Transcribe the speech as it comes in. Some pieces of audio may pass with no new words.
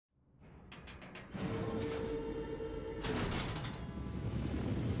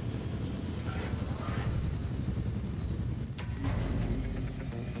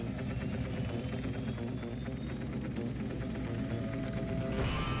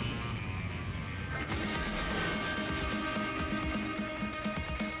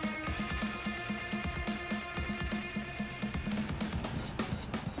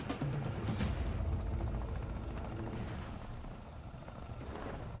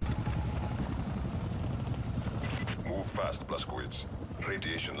fast, Blazkowicz.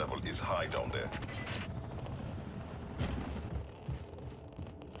 Radiation level is high down there.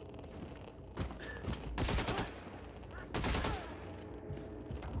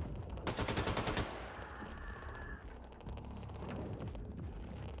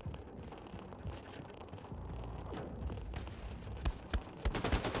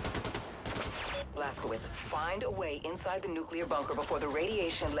 Blazkowicz, find a way inside the nuclear bunker before the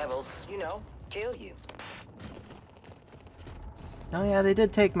radiation levels, you know, kill you. Oh yeah, they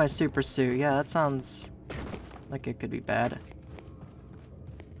did take my super suit. Yeah, that sounds like it could be bad.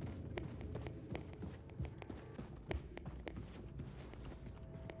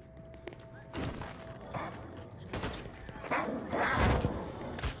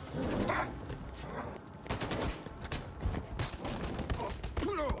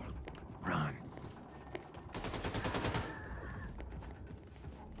 Run.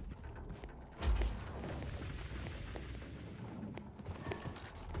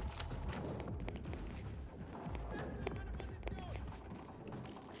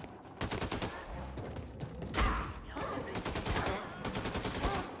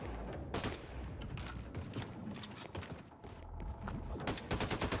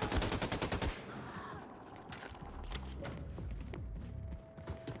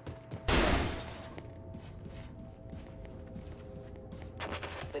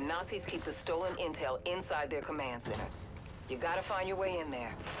 The Nazis keep the stolen intel inside their command center. You gotta find your way in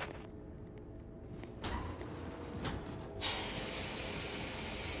there.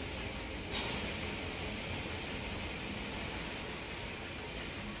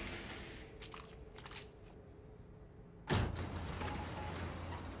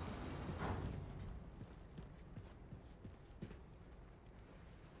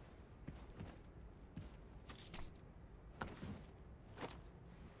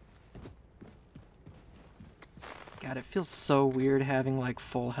 God, it feels so weird having like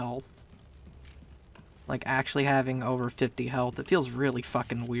full health. Like actually having over 50 health. It feels really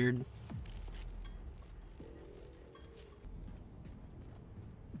fucking weird.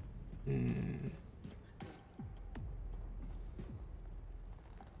 Okay,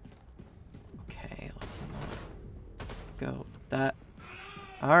 let's go with that.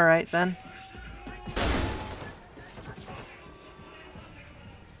 Alright then.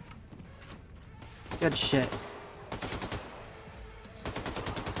 Good shit.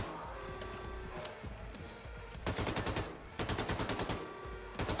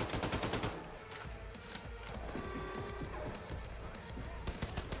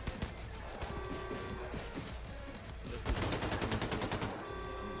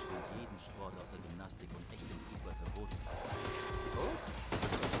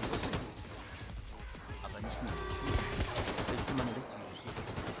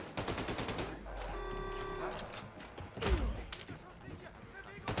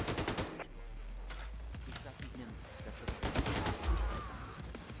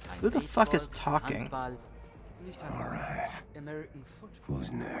 Who the fuck is talking? Alright.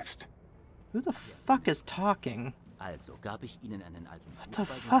 Who's next? Who the fuck is talking? Also gab ich ihnen einen alten What the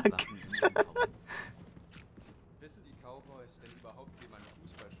fuck? Wissen die Cowboys denn überhaupt, wie man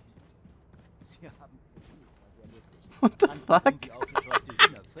Fußball spielt? Sie haben What the fuck?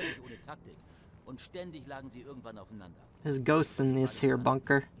 völlig ohne Taktik. Und ständig lagen sie irgendwann aufeinander. There's ghosts in this here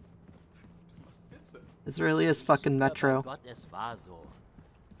bunker. This really is fucking Metro. Gott, es war so.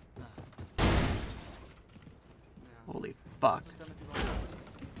 Holy fuck.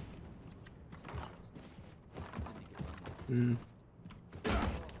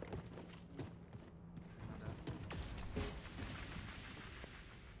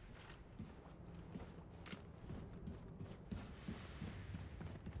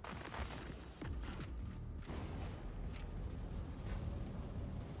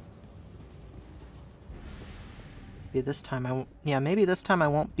 Maybe this time I won't. Yeah, maybe this time I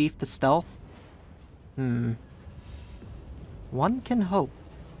won't beef the stealth. One can hope.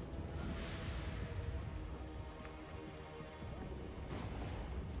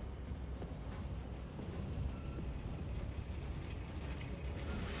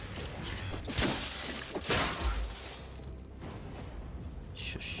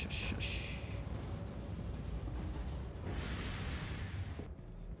 Shush, shush, shush.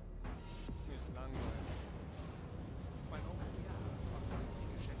 Mir ist langweilig. Mein Onkel war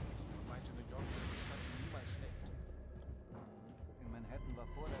vornehmlich beschäftigt und meinte, New York wäre die Stadt, die niemals schläft. In Manhattan war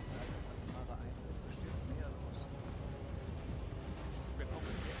vor der Zeit, als atomare Einheit bestimmt mehr los. Wenn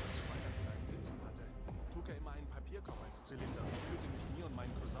Onkel Geld zu Weihnachten Sitzen hatte, trug er immer einen Papierkorb als Zylinder und führte mit mir und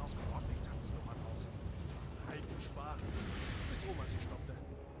meinen Cousins Broadway-Tanznummern auf. Heidenspaß, bis Oma sie stoppte.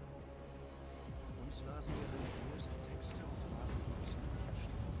 Uns lasen wir religiöse Texte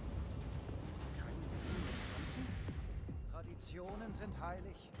Traditionen sind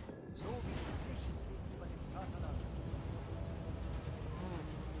heilig, so wie die Pflicht gegenüber dem Vaterland.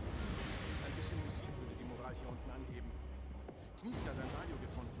 Ein bisschen Musik würde die Moral hier unten anheben. Knieska hat ein Radio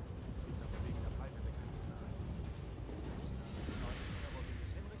gefunden. Liegt aber wegen der Pipe kein Signal. Neulich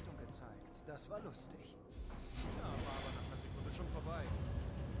Hinrichtung gezeigt. Das war lustig. Ja, war aber nach einer Sekunde schon vorbei.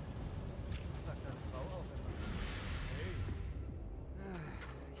 Sagt deine Frau auch immer. Hey,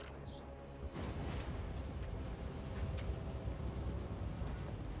 Ich weiß.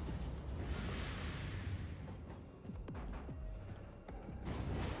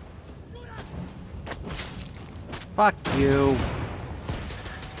 Fuck you.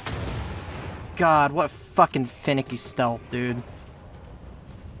 God, what fucking finicky stealth, dude.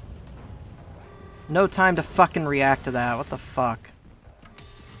 No time to fucking react to that. What the fuck?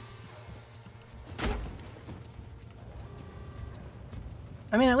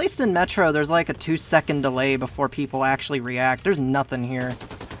 I mean, at least in Metro, there's like a 2-second delay before people actually react. There's nothing here.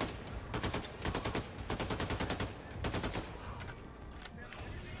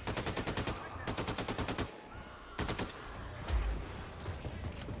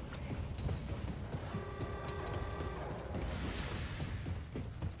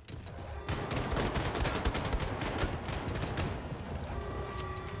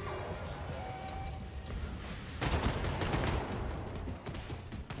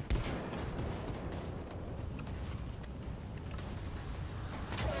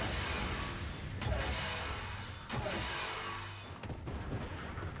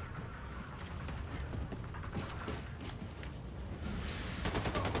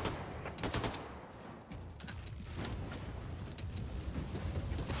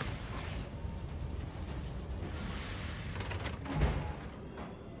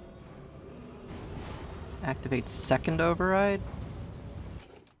 Activate second override?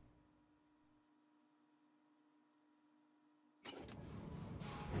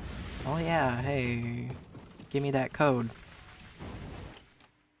 Oh yeah, hey. Give me that code.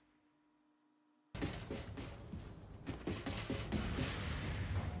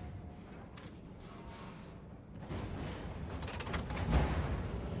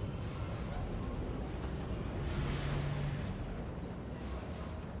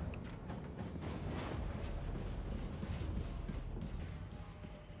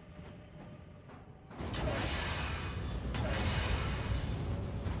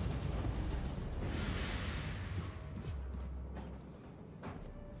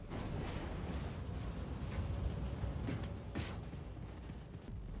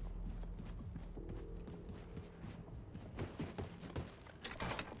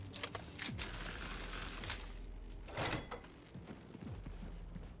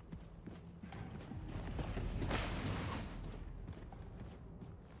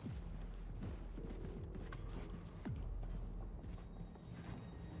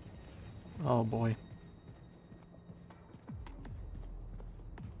 Oh boy.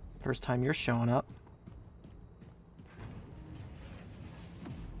 First time you're showing up.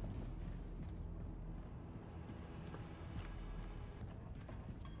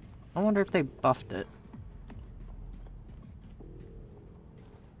 I wonder if they buffed it.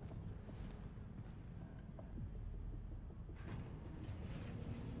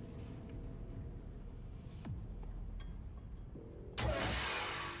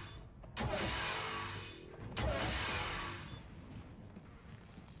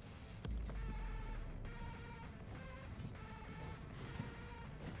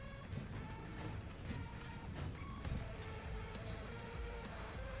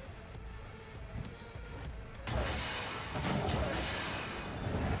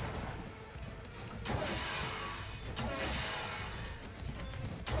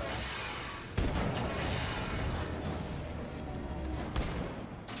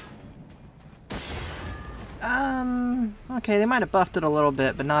 Okay, they might have buffed it a little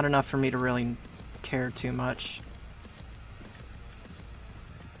bit, but not enough for me to really care too much.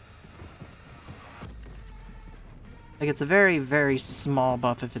 Like, it's a very, very small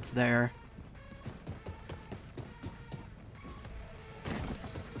buff if it's there.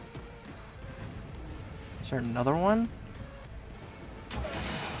 Is there another one?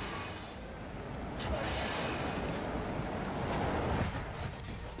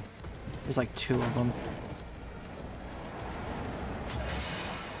 There's like 2 of them.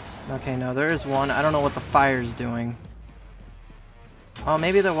 Okay, no, there is one. I don't know what the fire's doing. Oh,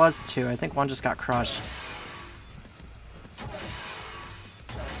 maybe there was 2. I think one just got crushed.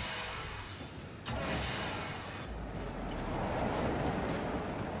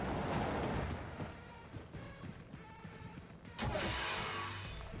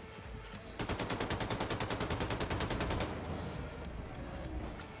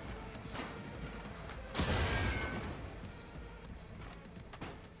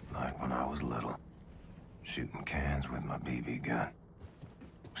 was little. Shooting cans with my BB gun.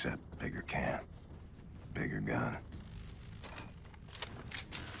 Except bigger can. Bigger gun.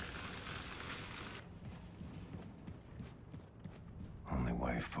 Only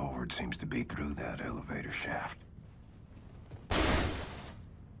way forward seems to be through that elevator shaft.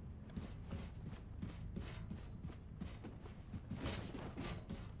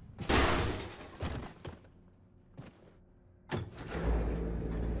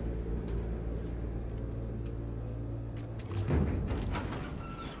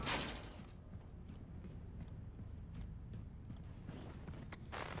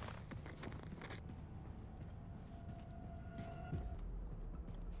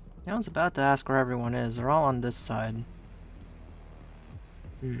 I was about to ask where everyone is. They're all on this side.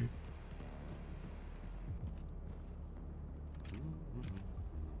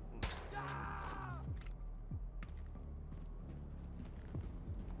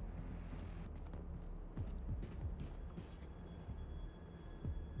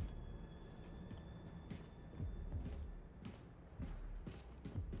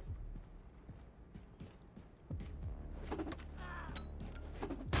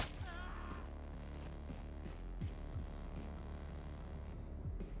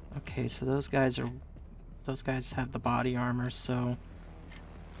 Okay, so those guys have the body armor, so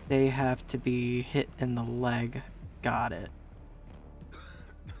they have to be hit in the leg. Got it.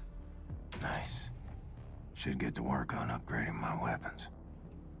 Nice. Should get to work on upgrading my weapons.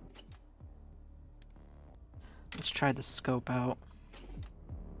 Let's try the scope out.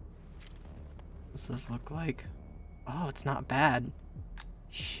 What's this look like? Oh, it's not bad.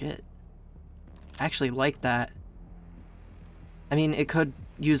 Shit. I actually like that. I mean, it could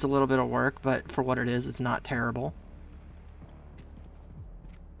use a little bit of work, but for what it is, it's not terrible.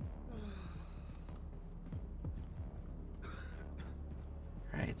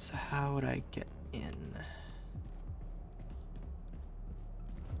 Right, so how would I get in?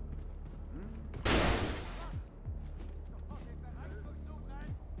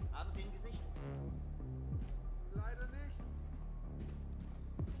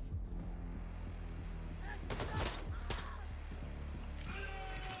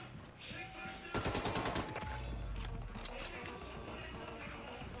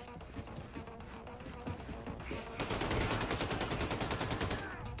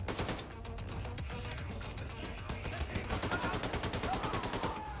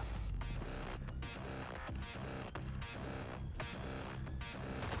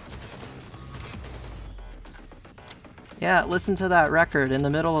 Yeah, listen to that record in the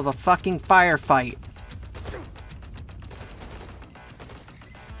middle of a fucking firefight.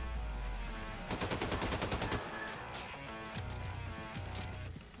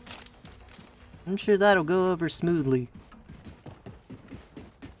 I'm sure that'll go over smoothly.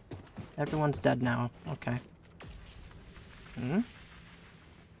 Everyone's dead now. Okay.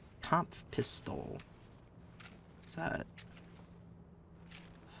 Comp pistol. Is that...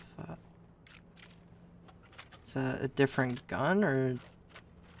 Fuck. Is that a different gun, or...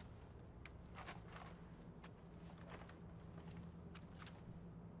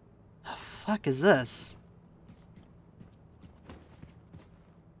 The fuck is this?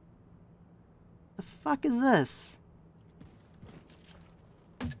 The fuck is this?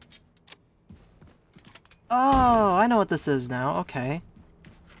 Oh, I know what this is now. Okay.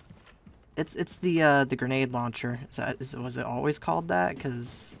 It's the grenade launcher. Was it always called that?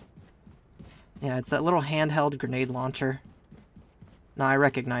 'Cause yeah, it's that little handheld grenade launcher. No, I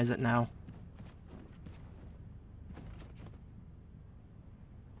recognize it now.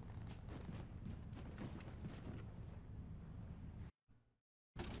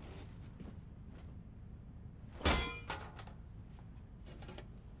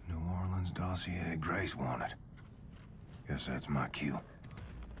 New Orleans dossier Grace wanted. Guess that's my cue.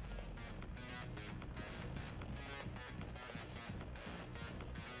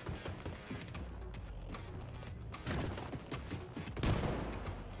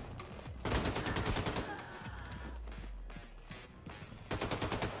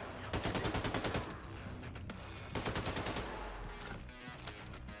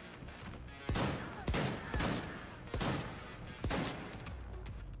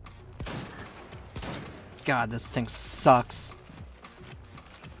 God, this thing sucks.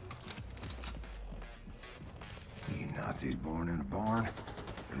 You Nazis born in a barn?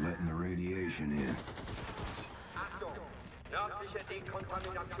 They're letting the radiation in. Achtung! Nördliche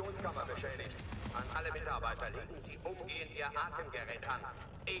Dekontaminationskammer beschädigt. An alle Mitarbeiter legen Sie umgehend Ihr Atemgerät an.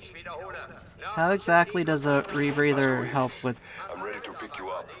 Ich wiederhole. How exactly does a rebreather help with... I'm ready to pick you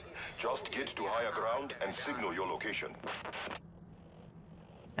up. Just get to higher ground and signal your location.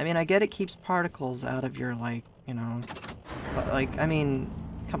 I mean, I get it keeps particles out of your, like, you know, but, like, I mean,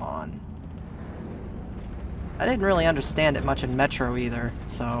 come on. I didn't really understand it much in Metro either,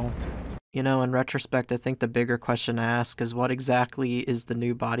 so, you know, in retrospect, I think the bigger question to ask is what exactly is the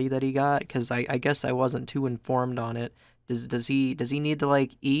new body that he got? Because I guess I wasn't too informed on it. Does he need to,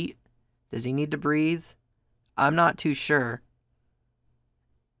 like, eat? Does he need to breathe? I'm not too sure.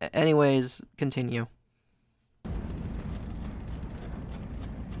 Anyways, continue.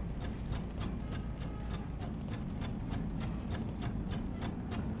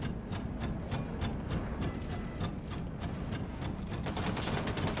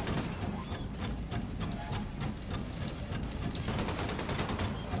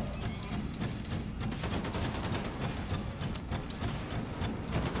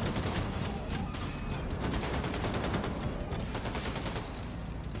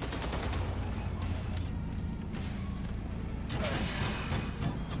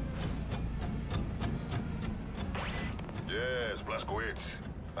 Yes, Blazkowicz.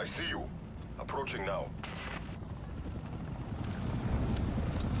 I see you. Approaching now.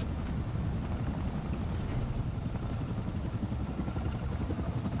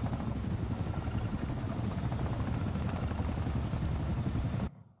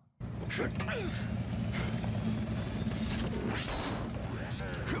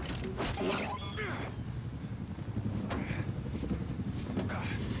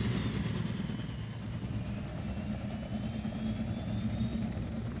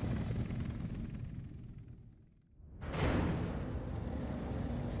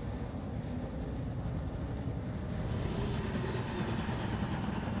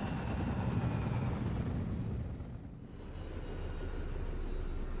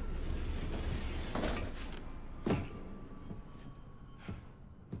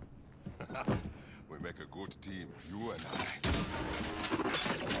 We make a good team, you and I.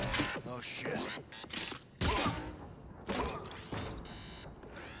 Oh, shit.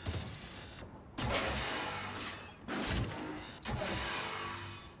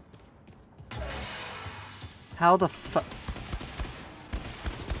 How the fuck?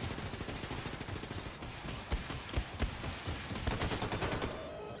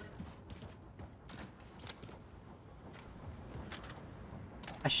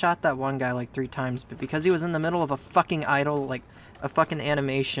 I shot that one guy like 3 times, but because he was in the middle of a fucking idle, like, a fucking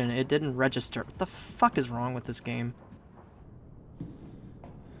animation, it didn't register. What the fuck is wrong with this game?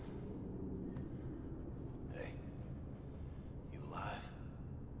 Hey, you alive?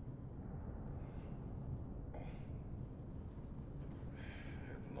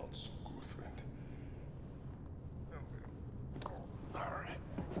 Not so good, friend. All right.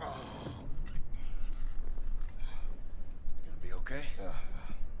 Gonna be okay? Yeah.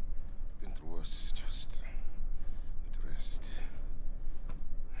 Been through worse. Just need to rest.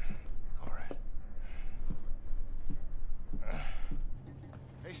 All right.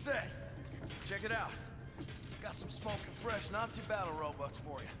 Hey, Seth, check it out. Got some smoking fresh Nazi battle robots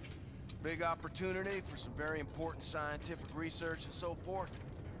for you. Big opportunity for some very important scientific research and so forth.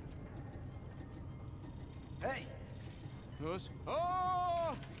 Hey! Yes?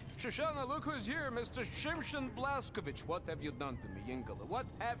 Oh! Shoshana, look who's here, Mr. Shimshon Blazkowicz. What have you done to me, Ingela? What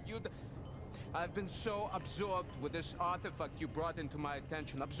have you done? I've been so absorbed with this artifact you brought into my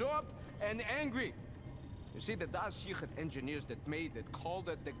attention. Absorbed and angry. You see, the Das Yichud engineers that made it called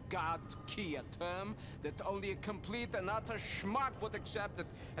it the God Key, a term that only a complete and utter schmuck would accept it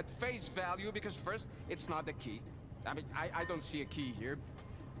at face value, because first, it's not a key. I mean, I don't see a key here.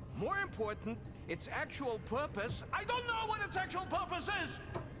 More important, its actual purpose. I don't know what its actual purpose is!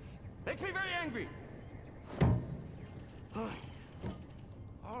 Makes me very angry.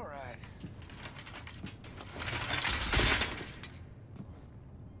 All right.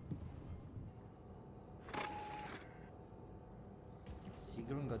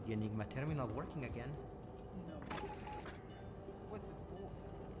 Sigrun got the Enigma terminal working again. No. What's it for?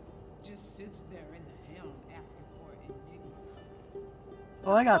 Just sits there in the helm asking for Enigma codes.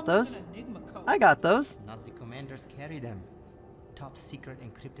 Oh, I got those. I got those. Nazi commanders carry them. Top secret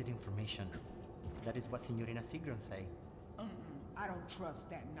encrypted information. That is what Signorina Sigrun say. I don't trust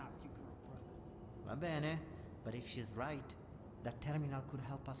that Nazi girl, brother. Va bene, but if she's right, that terminal could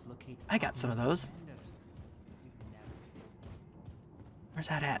help us locate. I got some of those. Where's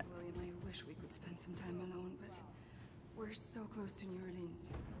that at? William, I wish we could spend some time alone, but we're so close to New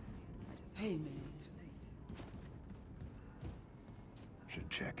Orleans. I just hope it's not too late. Should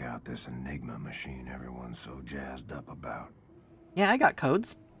check out this Enigma machine everyone's so jazzed up about. Yeah, I got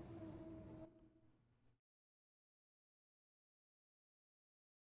codes.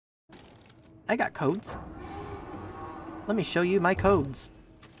 I got codes. Let me show you my codes.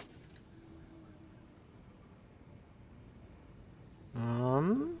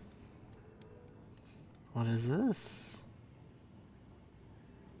 What is this?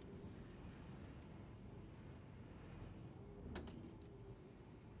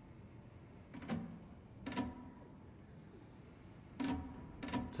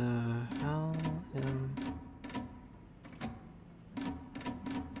 The hell am...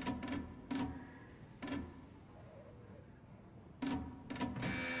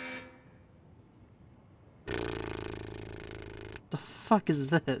 The fuck is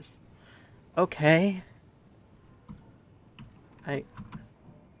this? Okay.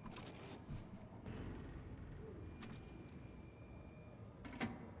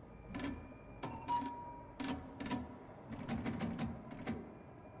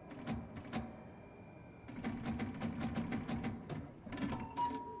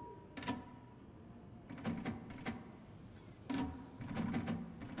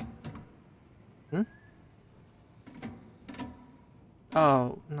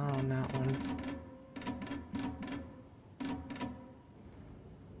 Oh, no, that one.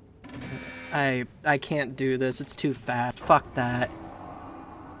 I can't do this, it's too fast. Fuck that.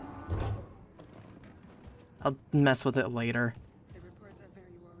 I'll mess with it later. The reports are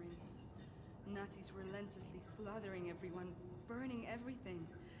very worrying. Nazis relentlessly slaughtering everyone, burning everything.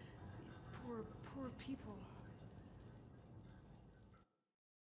 These poor, poor people.